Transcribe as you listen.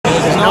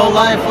No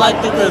life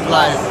like the good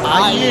life.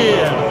 Ah,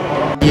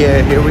 yeah.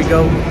 Yeah, here we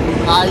go.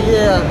 Ah,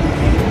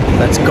 yeah.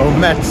 Let's go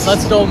Mets.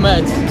 Let's go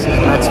Mets.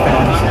 Mets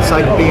fans. It's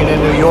like being in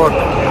New York.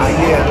 Ah,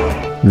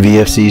 yeah.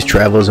 VFC's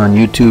travels on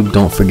YouTube.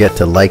 Don't forget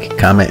to like,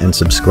 comment, and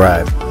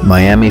subscribe.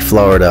 Miami,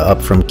 Florida,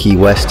 up from Key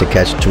West to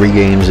catch 3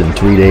 games in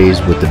 3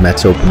 days with the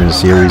Mets opening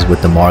series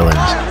with the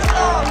Marlins.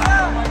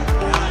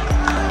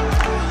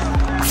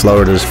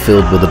 Florida's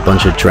filled with a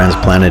bunch of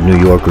transplanted New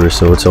Yorkers,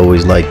 so it's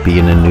always like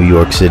being in New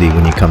York City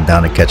when you come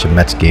down to catch a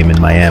Mets game in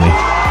Miami.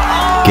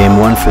 Game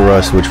 1 for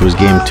us, which was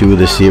game 2 of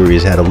the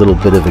series, had a little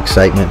bit of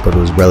excitement, but it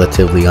was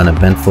relatively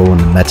uneventful,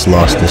 and the Mets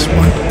lost this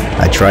one.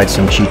 I tried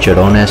some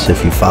chicharrones.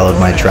 If you followed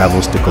my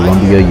travels to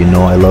Colombia, you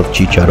know I love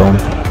chicharron.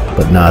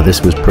 But nah,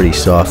 this was pretty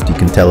soft. You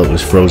can tell it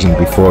was frozen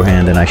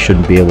beforehand, and I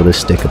shouldn't be able to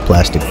stick a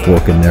plastic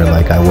fork in there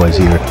like I was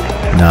here.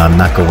 Nah, I'm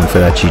not going for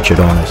that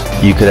chicharrones.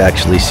 You could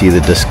actually see the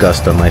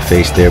disgust on my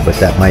face there, but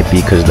that might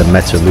be because the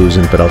Mets are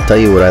losing. But I'll tell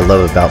you what I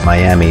love about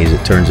Miami is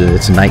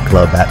it's a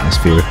nightclub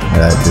atmosphere.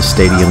 The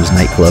stadium's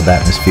nightclub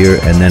atmosphere,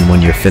 and then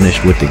when you're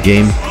finished with the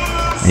game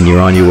and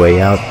you're on your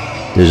way out,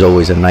 there's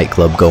always a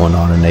nightclub going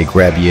on, and they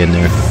grab you in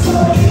there.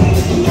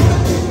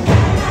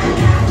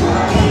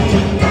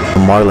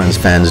 Marlins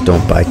fans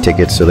don't buy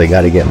tickets, so they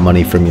got to get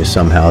money from you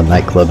somehow.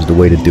 Nightclub's the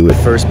way to do it.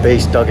 First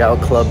base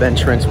dugout club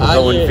entrance. We're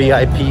going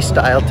VIP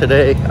style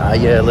today. Ah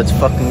yeah, let's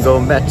fucking go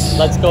Mets.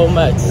 Let's go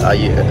Mets. Ah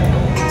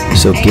yeah.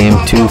 So game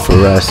 2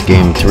 for us,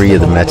 game 3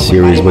 of the Mets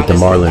series with the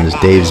Marlins.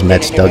 Dave's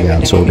Mets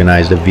Dugouts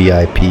organized a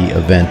VIP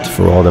event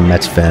for all the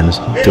Mets fans.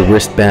 The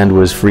wristband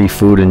was free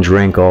food and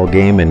drink all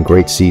game and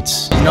great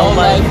seats. No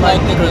life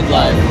like the good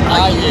life.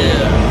 Ah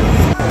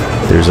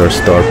yeah. There's our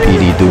star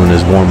PD doing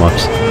his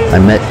warm-ups. I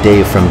met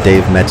Dave from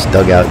Dave Mets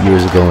Dugout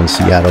years ago in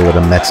Seattle at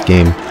a Mets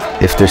game.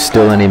 If there's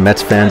still any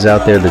Mets fans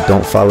out there that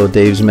don't follow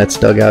Dave's Mets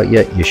Dugout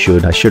yet, you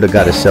should. I should have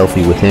got a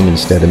selfie with him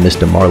instead of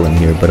Mr. Marlin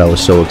here, but I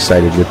was so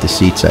excited with the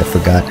seats I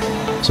forgot.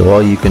 So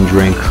all you can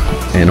drink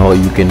and all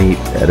you can eat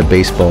at a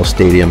baseball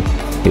stadium.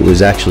 It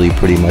was actually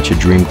pretty much a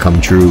dream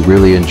come true.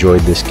 Really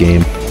enjoyed this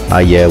game. Ah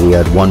yeah, we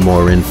had one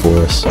more in for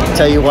us.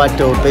 Tell you what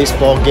though,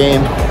 baseball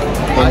game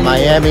in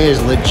Miami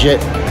is legit.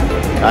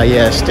 Ah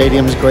yeah,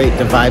 stadium's great,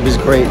 the vibe is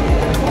great.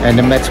 And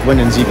the Mets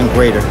winning's even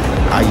greater.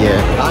 Ah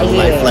yeah,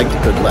 life like the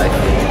good life.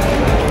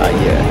 Ah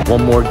yeah.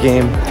 One more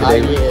game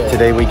today.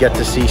 Today we get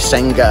to see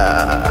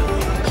Senga.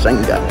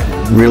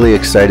 Really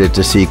excited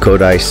to see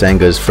Kodai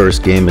Senga's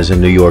first game as a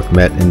New York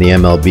Met in the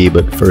MLB,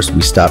 but first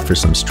we stopped for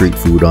some street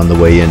food on the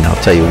way in.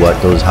 I'll tell you what,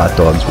 those hot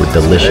dogs were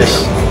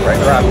delicious. Right,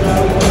 Rob?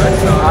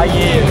 Ah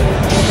yeah.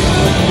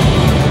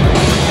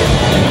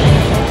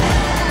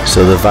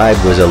 So the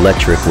vibe was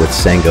electric with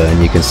Senga,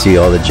 and you can see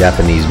all the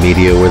Japanese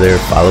media were there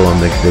following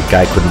him. The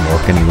guy couldn't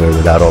walk anywhere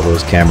without all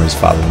those cameras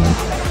following him.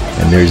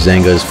 And there's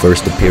Senga's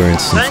first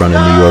appearance in front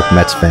of New York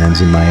Mets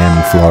fans in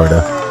Miami,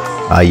 Florida.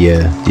 Ah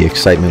yeah, the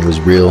excitement was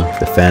real,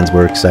 the fans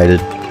were excited,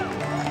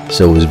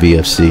 so was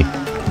VFC.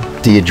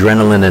 The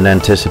adrenaline and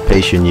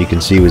anticipation you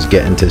can see was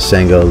getting to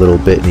Senga a little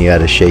bit, and he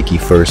had a shaky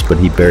first, but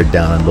he bared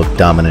down and looked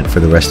dominant for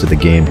the rest of the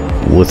game.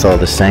 With all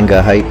the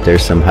Senga hype,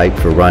 there's some hype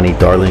for Ronnie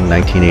Darling,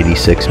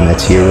 1986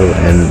 Mets hero,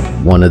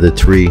 and one of the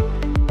 3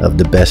 of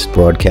the best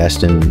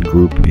broadcasting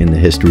group in the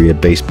history of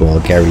baseball,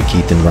 Gary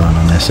Keith and Ron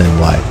on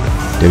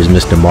SNY. There's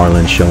Mr.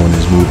 Marlin showing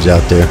his moves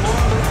out there.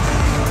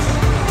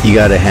 You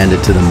gotta hand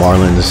it to the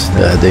Marlins.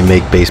 They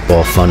make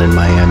baseball fun in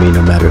Miami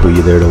no matter who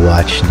you're there to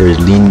watch. There's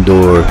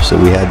Lindor, so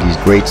we had these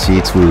great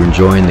seats. We were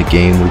enjoying the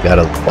game. We got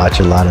to watch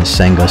a lot of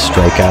Senga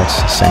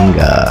strikeouts.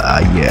 Senga, ah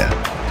yeah.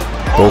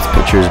 Both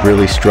pitchers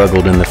really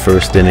struggled in the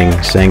first inning.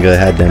 Senga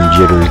had them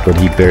jitters, but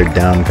he bared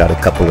down, got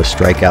a couple of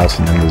strikeouts,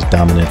 and then was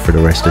dominant for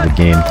the rest of the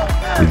game.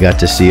 We got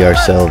to see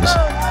ourselves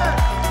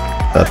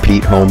a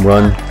Pete home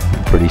run.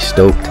 I'm pretty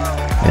stoked.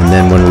 And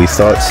then when we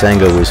thought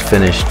Senga was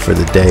finished for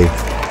the day,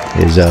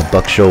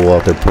 Buck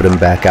Showalter put him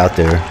back out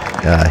there.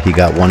 He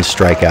got 1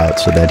 strikeout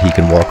so that he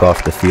can walk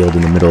off the field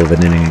in the middle of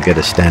an inning and get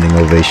a standing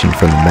ovation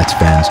from the Mets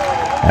fans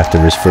after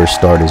his first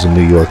start as a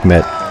New York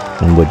Met.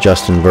 And with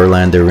Justin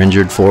Verlander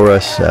injured for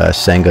us,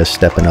 Senga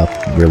stepping up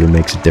really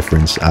makes a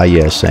difference. Ah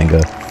yeah,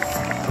 Senga,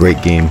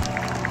 great game.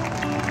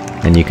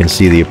 And you can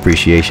see the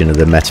appreciation of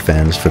the Mets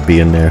fans for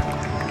being there.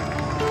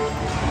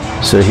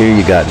 So here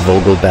you got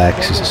Vogelback,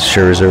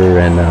 Scherzer,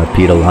 and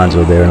Pete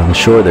Alonso there, and I'm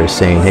sure they're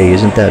saying, hey,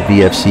 isn't that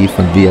VFC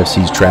from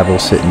VFC's Travel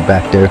sitting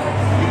back there?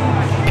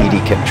 Petey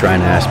kept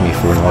trying to ask me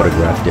for an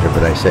autograph there,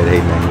 but I said, hey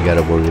man, you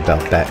gotta worry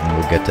about that, and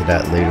we'll get to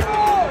that later.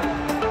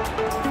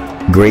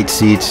 Great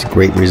seats,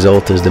 great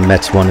result as the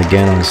Mets won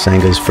again on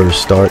Senga's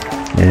first start,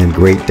 and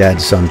great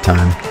dad-son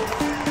time.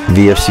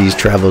 VFC's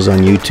Travels on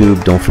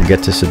YouTube. Don't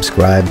forget to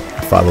subscribe,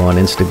 follow on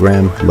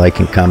Instagram, like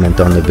and comment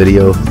on the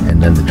video,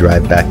 and then the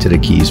drive back to the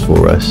Keys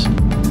for us.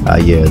 Ah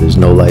yeah, there's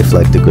no life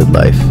like the good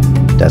life.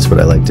 That's what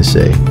I like to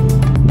say.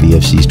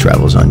 VFC's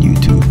Travels on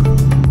YouTube.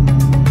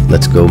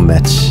 Let's go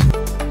Mets.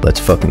 Let's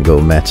fucking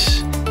go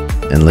Mets.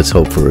 And let's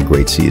hope for a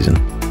great season.